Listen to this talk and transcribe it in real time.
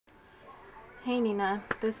Hey Nina,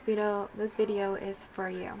 this video is for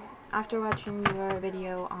you. After watching your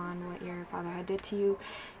video on what your father had did to you,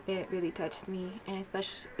 it really touched me, and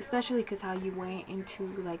especially because how you went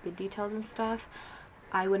into like the details and stuff.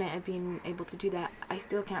 I wouldn't have been able to do that. I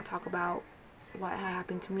still can't talk about what had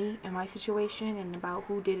happened to me and my situation, and about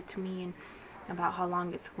who did it to me, and about how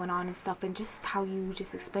long it's went on and stuff, and just how you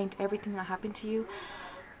just explained everything that happened to you.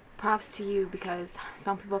 Props to you, because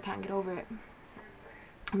some people can't get over it.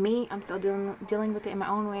 Me, I'm still dealing with it in my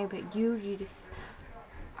own way, but you just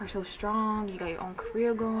are so strong. You got your own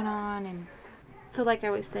career going on, and so like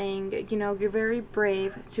I was saying, you know, you're very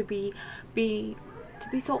brave to be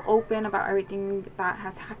so open about everything that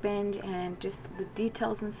has happened, and just the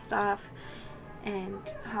details and stuff,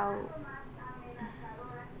 and how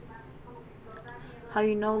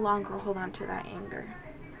you no longer hold on to that anger.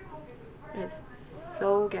 It's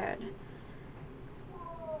so good.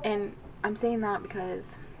 And I'm saying that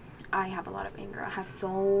because I have a lot of anger. I have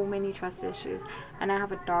so many trust issues, and I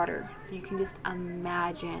have a daughter, so you can just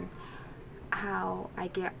imagine how I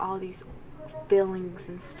get all these feelings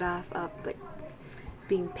and stuff of like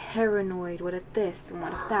being paranoid. What if this and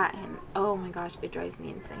what if that? And oh my gosh, it drives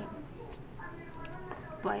me insane.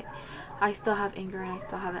 But I still have anger, and I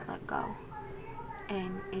still haven't let go.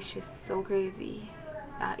 And it's just so crazy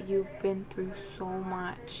that you've been through so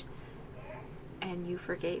much and you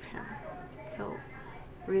forgave him. So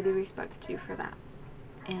really respect you for that.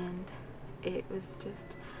 And I was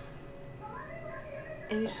just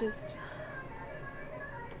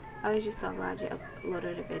so glad you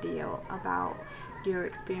uploaded a video about your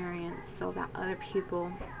experience, so that other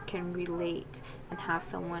people can relate and have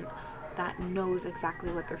someone that knows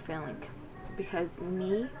exactly what they're feeling. Because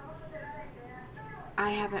me, I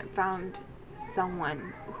haven't found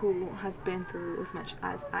someone who has been through as much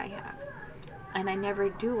as I have, and I never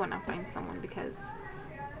do want to find someone, because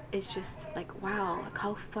it's just like, wow, like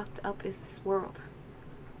how fucked up is this world?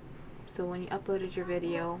 So when you uploaded your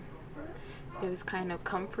video, it was kind of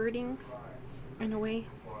comforting in a way.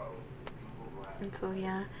 And so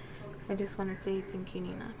yeah, I just want to say thank you,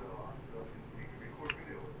 Nina.